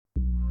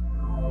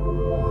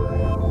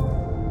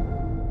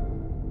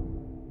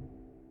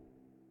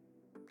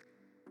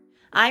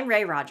I'm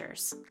Ray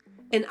Rogers.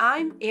 And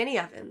I'm Annie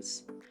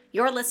Evans.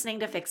 You're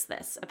listening to Fix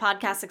This, a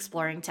podcast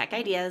exploring tech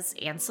ideas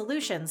and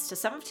solutions to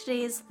some of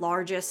today's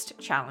largest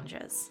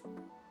challenges.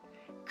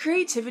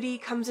 Creativity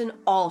comes in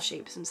all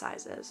shapes and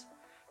sizes.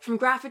 From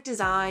graphic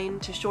design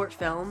to short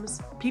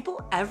films,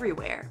 people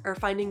everywhere are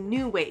finding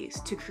new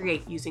ways to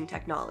create using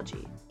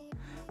technology.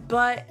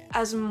 But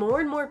as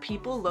more and more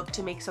people look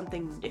to make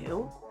something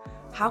new,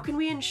 how can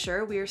we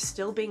ensure we are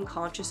still being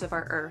conscious of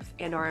our Earth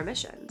and our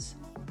emissions?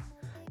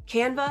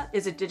 Canva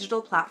is a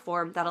digital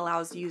platform that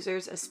allows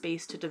users a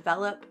space to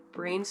develop,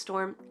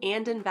 brainstorm,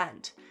 and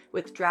invent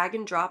with drag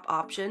and drop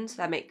options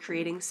that make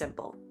creating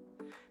simple.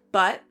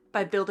 But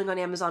by building on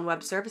Amazon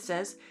Web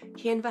Services,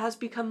 Canva has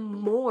become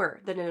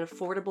more than an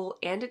affordable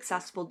and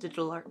accessible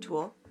digital art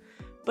tool,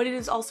 but it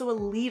is also a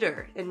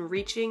leader in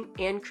reaching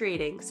and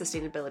creating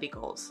sustainability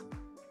goals.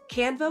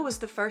 Canva was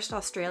the first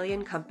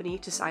Australian company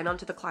to sign on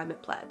to the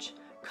Climate Pledge,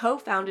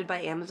 co-founded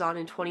by Amazon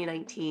in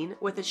 2019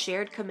 with a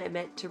shared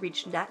commitment to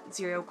reach net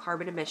zero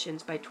carbon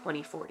emissions by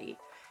 2040,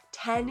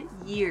 10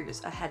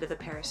 years ahead of the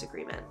Paris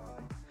Agreement.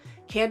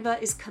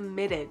 Canva is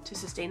committed to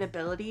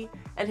sustainability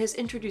and has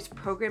introduced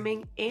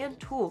programming and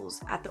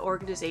tools at the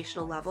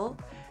organizational level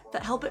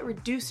that help it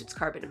reduce its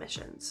carbon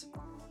emissions.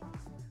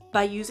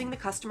 By using the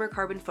Customer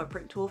Carbon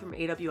Footprint tool from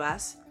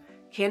AWS,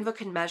 Canva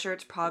can measure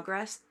its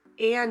progress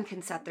and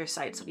can set their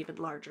sights on even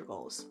larger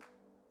goals.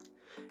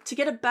 To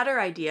get a better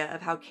idea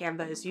of how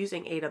Canva is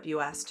using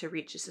AWS to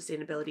reach its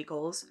sustainability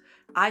goals,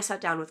 I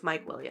sat down with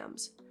Mike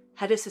Williams,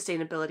 Head of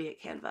Sustainability at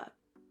Canva.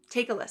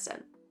 Take a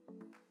listen.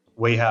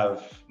 We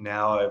have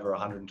now over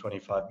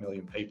 125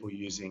 million people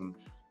using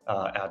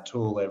our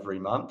tool every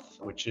month,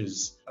 which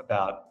is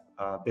about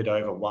a bit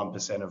over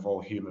 1% of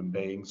all human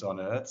beings on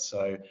Earth.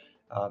 So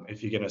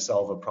if you're going to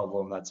solve a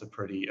problem, that's a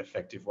pretty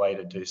effective way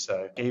to do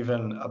so.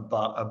 Even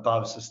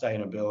above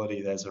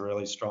sustainability, there's a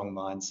really strong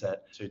mindset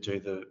to do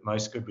the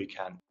most good we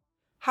can.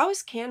 How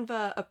is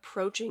Canva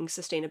approaching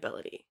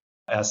sustainability?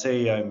 Our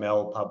CEO,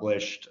 Mel,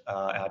 published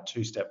our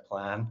two-step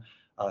plan.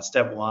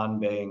 Step one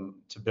being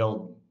to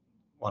build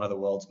one of the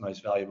world's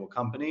most valuable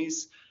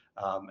companies.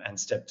 And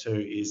step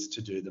two is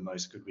to do the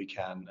most good we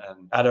can.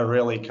 And at a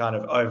really kind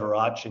of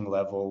overarching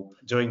level,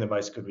 doing the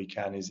most good we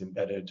can is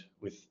embedded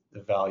with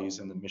the values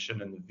and the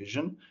mission and the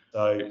vision.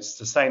 So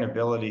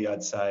sustainability,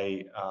 I'd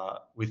say,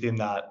 within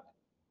that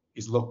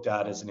is looked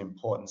at as an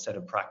important set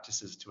of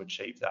practices to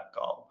achieve that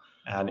goal,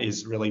 and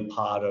is really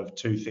part of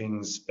two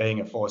things: being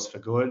a force for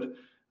good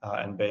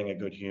and being a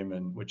good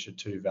human, which are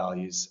two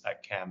values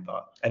at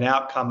Canva. An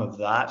outcome of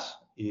that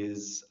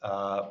is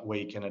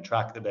we can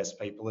attract the best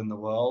people in the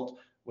world.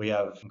 We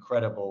have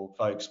incredible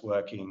folks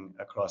working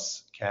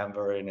across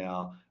Canva in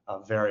our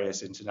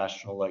various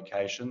international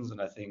locations,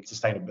 and I think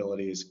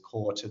sustainability is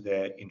core to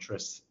their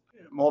interests.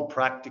 More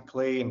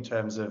practically, in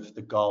terms of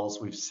the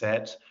goals we've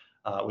set,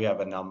 we have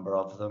a number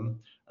of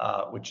them,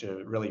 which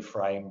are really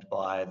framed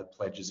by the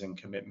pledges and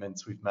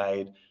commitments we've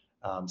made.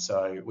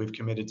 So we've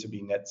committed to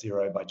be net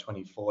zero by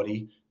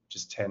 2040,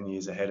 just 10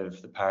 years ahead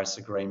of the Paris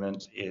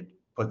Agreement. It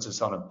puts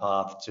us on a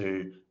path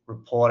to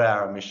report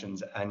our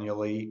emissions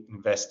annually,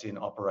 invest in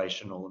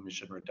operational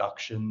emission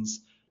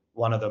reductions.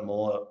 One of the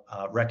more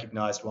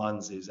recognised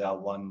ones is our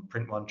One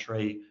Print One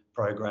Tree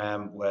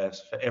program, where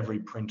for every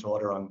print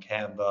order on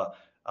Canva,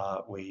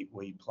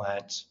 we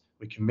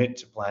commit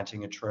to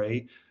planting a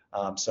tree.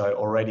 So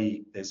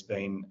already there's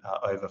been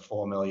over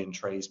 4 million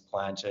trees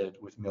planted,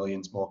 with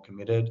millions more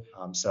committed.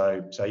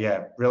 So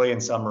yeah, really in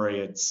summary,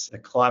 it's the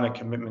climate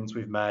commitments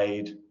we've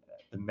made,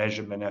 the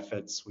measurement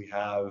efforts we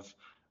have,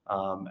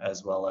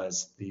 as well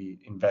as the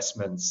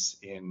investments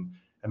in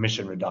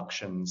emission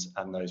reductions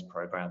and those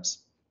programs.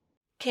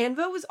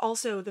 Canva was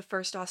also the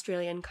first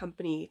Australian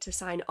company to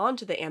sign on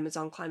to the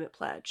Amazon Climate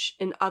Pledge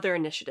and other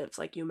initiatives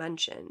like you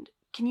mentioned.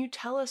 Can you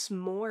tell us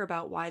more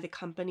about why the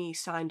company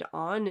signed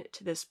on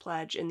to this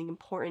pledge and the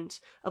importance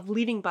of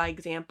leading by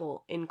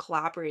example in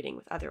collaborating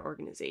with other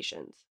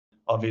organizations?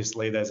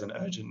 Obviously, there's an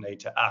urgent need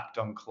to act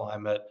on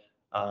climate.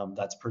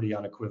 That's pretty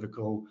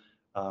unequivocal.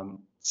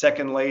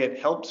 Secondly, it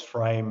helps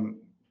frame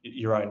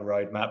your own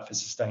roadmap for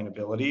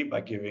sustainability by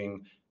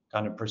giving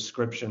kind of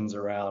prescriptions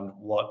around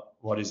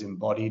what is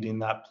embodied in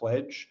that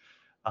pledge.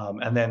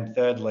 And then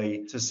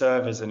thirdly, to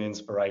serve as an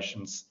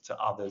inspiration to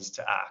others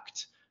to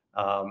act.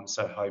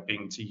 So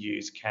hoping to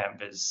use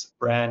Canva's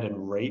brand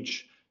and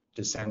reach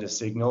to send a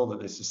signal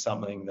that this is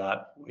something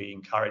that we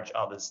encourage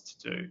others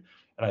to do.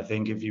 And I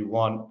think if you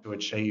want to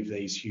achieve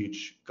these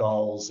huge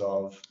goals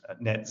of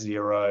net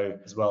zero,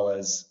 as well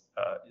as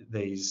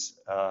these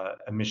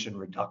emission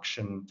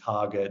reduction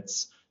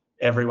targets,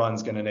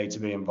 everyone's going to need to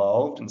be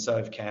involved. And so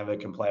if Canva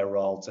can play a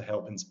role to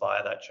help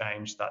inspire that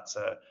change, that's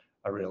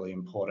a really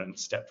important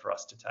step for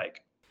us to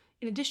take.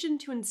 In addition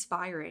to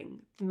inspiring,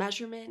 the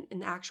measurement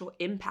and the actual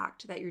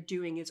impact that you're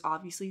doing is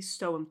obviously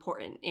so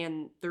important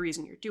and the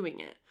reason you're doing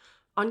it.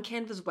 On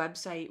Canva's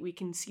website, we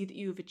can see that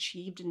you've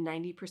achieved a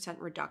 90%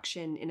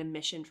 reduction in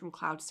emission from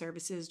cloud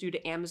services due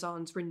to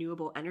Amazon's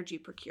renewable energy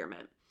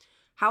procurement.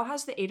 How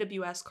has the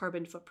AWS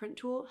Carbon Footprint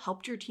tool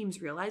helped your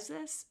teams realize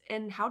this,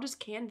 and how does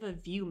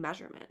Canva view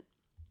measurement?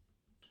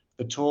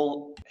 The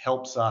tool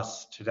helps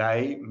us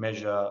today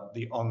measure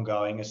the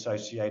ongoing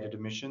associated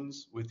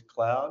emissions with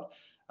cloud,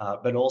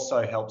 but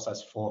also helps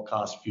us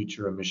forecast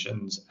future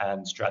emissions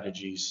and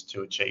strategies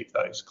to achieve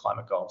those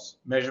climate goals.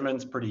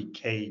 Measurement's pretty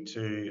key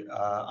to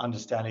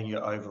understanding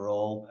your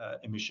overall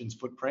emissions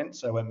footprint.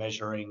 So we're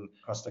measuring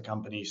across the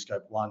company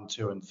scope 1,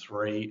 2, and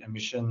 3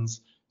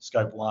 emissions.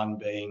 Scope 1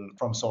 being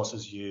from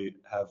sources you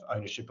have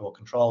ownership or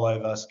control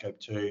over.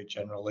 Scope 2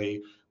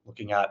 generally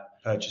looking at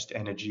purchased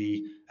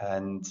energy,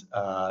 and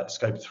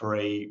scope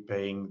 3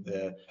 being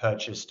the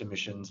purchased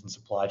emissions and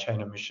supply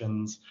chain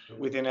emissions.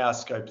 Within our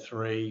scope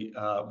 3,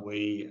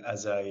 we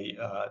as a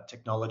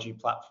technology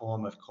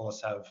platform, of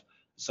course, have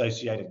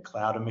associated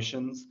cloud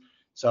emissions.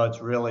 So it's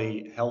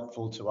really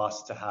helpful to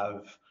us to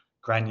have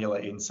granular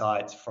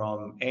insights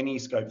from any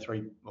scope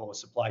 3 or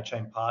supply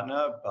chain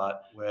partner,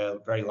 but we're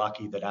very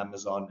lucky that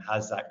Amazon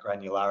has that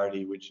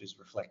granularity, which is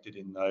reflected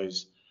in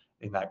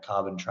that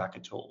carbon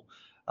tracker tool.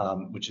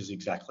 Which is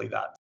exactly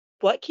that.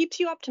 What keeps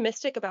you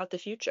optimistic about the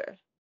future?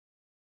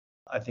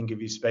 I think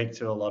if you speak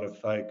to a lot of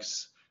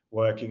folks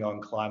working on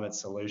climate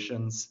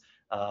solutions,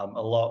 a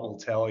lot will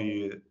tell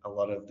you a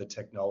lot of the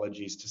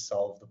technologies to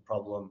solve the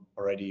problem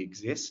already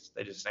exist.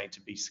 They just need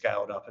to be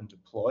scaled up and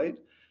deployed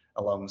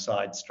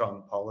alongside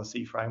strong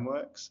policy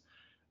frameworks.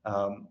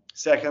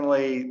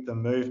 Secondly, the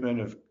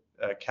movement of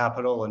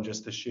capital and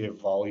just the sheer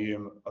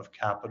volume of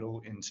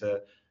capital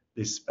into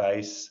this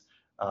space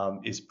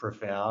is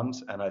profound,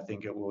 and I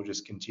think it will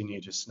just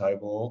continue to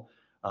snowball.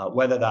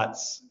 Whether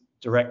that's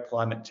direct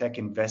climate tech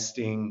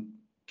investing,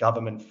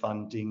 government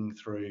funding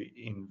through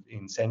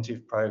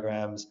incentive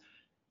programs,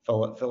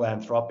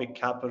 philanthropic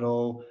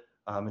capital,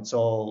 it's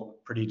all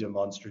pretty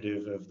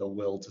demonstrative of the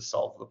will to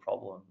solve the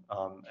problem.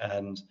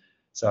 And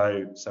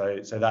so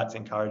that's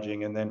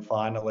encouraging. And then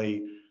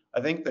finally,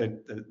 I think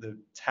that the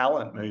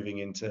talent moving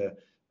into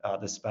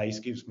the space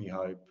gives me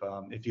hope.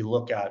 If you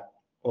look at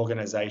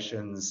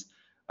organizations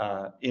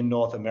in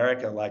North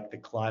America, like the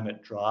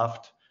Climate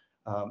Draft,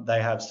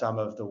 they have some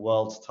of the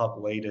world's top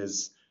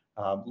leaders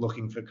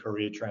looking for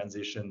career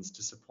transitions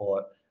to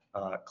support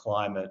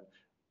climate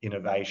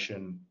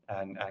innovation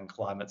and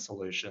climate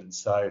solutions.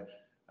 So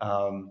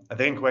I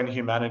think when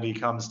humanity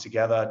comes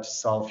together to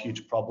solve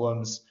huge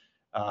problems,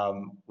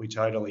 we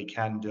totally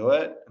can do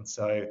it. And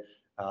so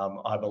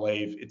I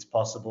believe it's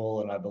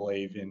possible, and I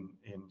believe in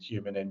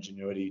human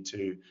ingenuity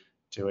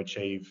to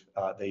achieve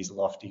these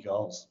lofty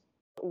goals.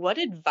 What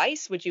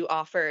advice would you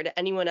offer to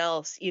anyone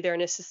else, either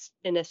in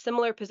a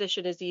similar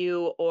position as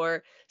you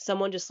or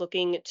someone just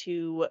looking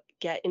to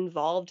get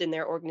involved in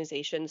their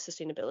organization's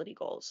sustainability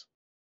goals?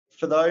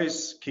 For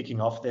those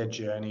kicking off their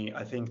journey,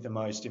 I think the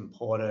most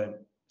important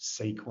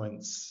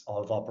sequence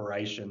of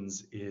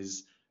operations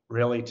is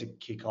really to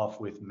kick off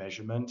with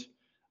measurement,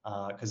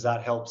 because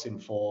that helps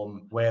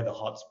inform where the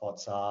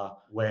hotspots are,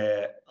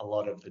 where a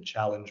lot of the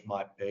challenge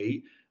might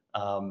be.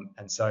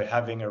 And so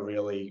having a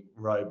really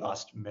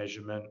robust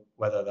measurement,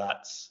 whether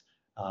that's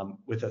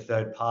with a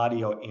third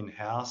party or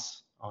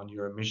in-house on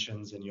your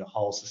emissions and your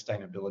whole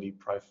sustainability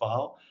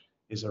profile,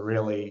 is a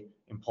really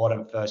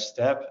important first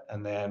step.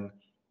 And then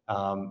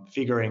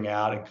figuring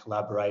out and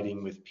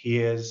collaborating with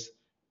peers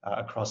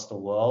across the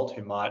world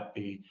who might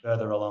be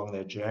further along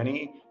their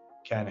journey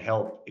can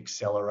help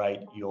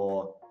accelerate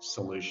your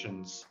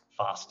solutions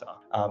faster.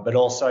 But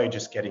also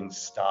just getting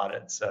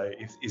started. So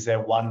is there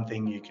one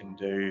thing you can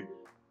do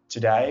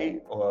today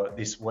or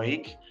this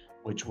week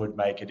which would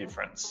make a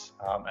difference,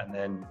 and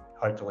then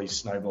hopefully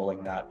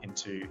snowballing that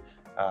into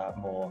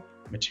more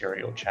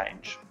material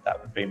change?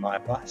 That would be my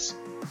advice.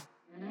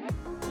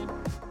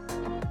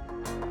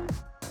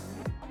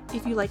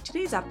 If you liked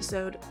today's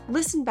episode,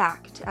 listen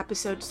back to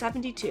episode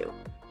 72,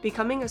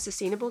 Becoming a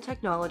Sustainable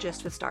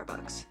Technologist with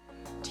Starbucks,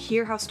 to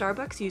hear how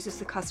Starbucks uses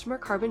the customer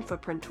carbon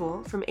footprint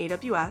tool from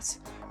AWS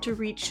to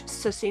reach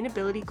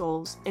sustainability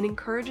goals and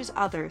encourages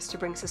others to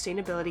bring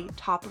sustainability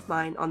top of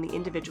mind on the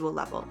individual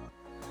level.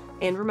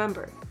 And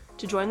remember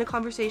to join the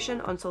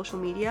conversation on social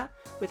media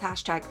with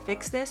hashtag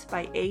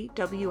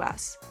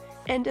 #FixThisByAWS.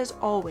 And as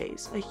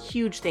always, a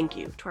huge thank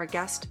you to our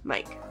guest,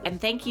 Mike. And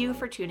thank you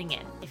for tuning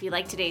in. If you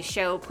like today's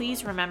show,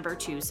 please remember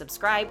to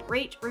subscribe,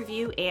 rate,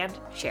 review, and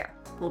share.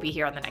 We'll be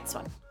here on the next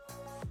one.